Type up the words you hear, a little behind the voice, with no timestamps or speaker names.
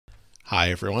Hi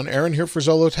everyone, Aaron here for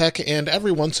Zollotech, and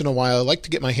every once in a while I like to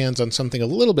get my hands on something a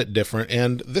little bit different,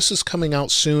 and this is coming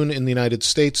out soon in the United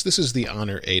States. This is the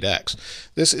Honor 8X.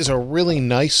 This is a really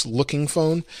nice looking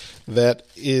phone that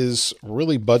is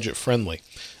really budget friendly,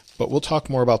 but we'll talk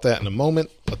more about that in a moment.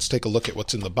 Let's take a look at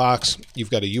what's in the box. You've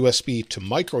got a USB to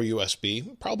micro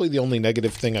USB, probably the only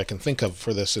negative thing I can think of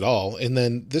for this at all, and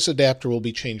then this adapter will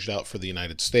be changed out for the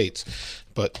United States.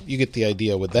 But you get the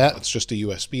idea with that. It's just a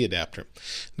USB adapter.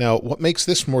 Now, what makes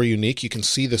this more unique, you can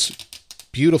see this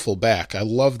beautiful back. I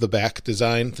love the back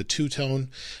design, the two-tone.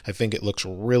 I think it looks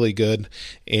really good.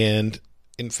 And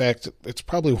in fact, it's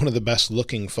probably one of the best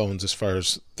looking phones as far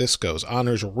as this goes.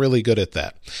 Honor's really good at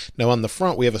that. Now on the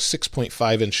front, we have a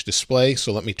 6.5-inch display.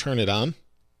 So let me turn it on.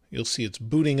 You'll see it's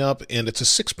booting up, and it's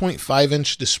a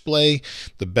 6.5-inch display.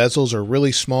 The bezels are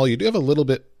really small. You do have a little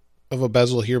bit of a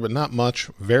bezel here, but not much.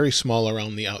 Very small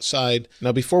around the outside.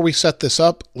 Now before we set this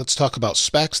up, let's talk about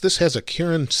specs. This has a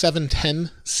Kirin 710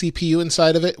 CPU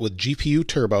inside of it with GPU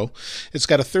turbo. It's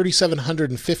got a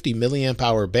 3750 milliamp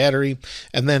hour battery,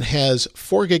 and then has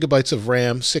 4 gigabytes of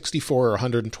RAM, 64 or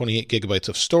 128 gigabytes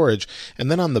of storage.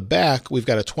 And then on the back, we've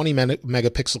got a 20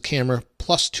 megapixel camera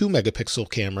plus 2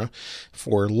 megapixel camera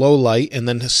for low light, and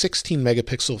then a 16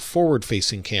 megapixel forward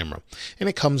facing camera. And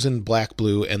it comes in black,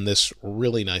 blue, and this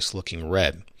really nice looking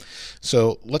red.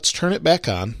 So let's turn it back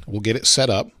on. We'll get it set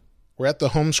up. We're at the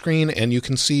home screen, and you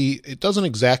can see it doesn't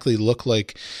exactly look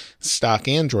like stock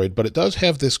Android, but it does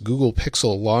have this Google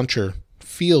Pixel launcher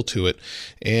feel to it,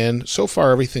 and so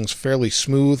far everything's fairly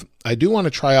smooth. I do want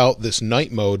to try out this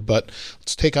night mode, but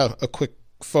let's take out a quick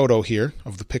photo here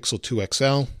of the Pixel 2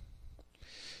 XL.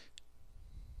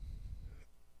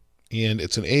 And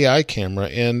it's an AI camera,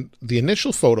 and the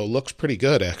initial photo looks pretty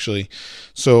good actually.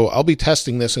 So I'll be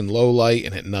testing this in low light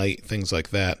and at night, things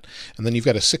like that. And then you've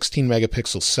got a 16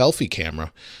 megapixel selfie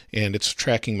camera, and it's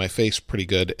tracking my face pretty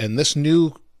good. And this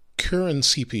new Kirin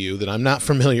CPU that I'm not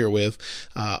familiar with,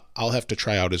 I'll have to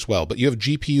try out as well. But you have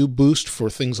GPU boost for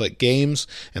things like games,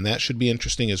 and that should be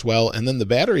interesting as well. And then the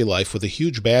battery life, with a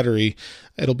huge battery,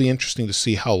 it'll be interesting to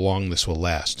see how long this will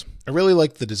last. I really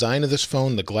like the design of this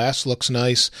phone. The glass looks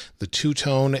nice, the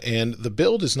two-tone, and the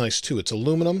build is nice too. It's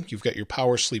aluminum. You've got your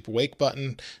power sleep wake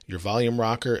button, your volume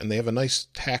rocker, and they have a nice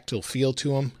tactile feel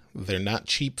to them. They're not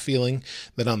cheap feeling.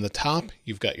 Then on the top,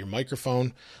 you've got your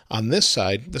microphone. On this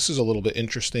side, this is a little bit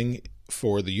interesting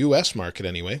for the US market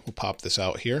anyway. We'll pop this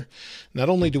out here. Not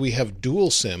only do we have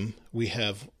dual SIM, we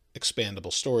have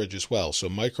expandable storage as well. So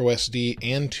micro SD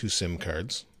and 2 SIM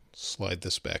cards. Slide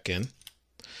this back in.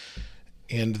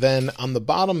 And then on the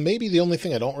bottom, maybe the only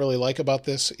thing I don't really like about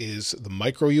this is the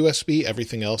micro USB.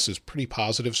 Everything else is pretty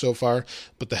positive so far,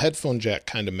 but the headphone jack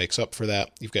kind of makes up for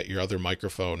that. You've got your other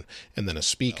microphone and then a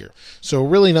speaker. So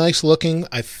really nice looking.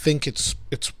 I think it's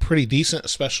pretty decent,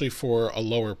 especially for a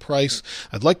lower price.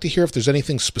 I'd like to hear if there's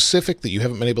anything specific that you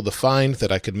haven't been able to find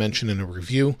that I could mention in a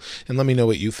review, and let me know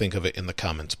what you think of it in the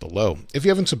comments below. If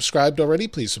you haven't subscribed already,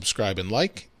 please subscribe and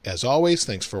like. As always,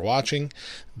 thanks for watching.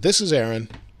 This is Aaron.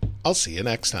 I'll see you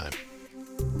next time.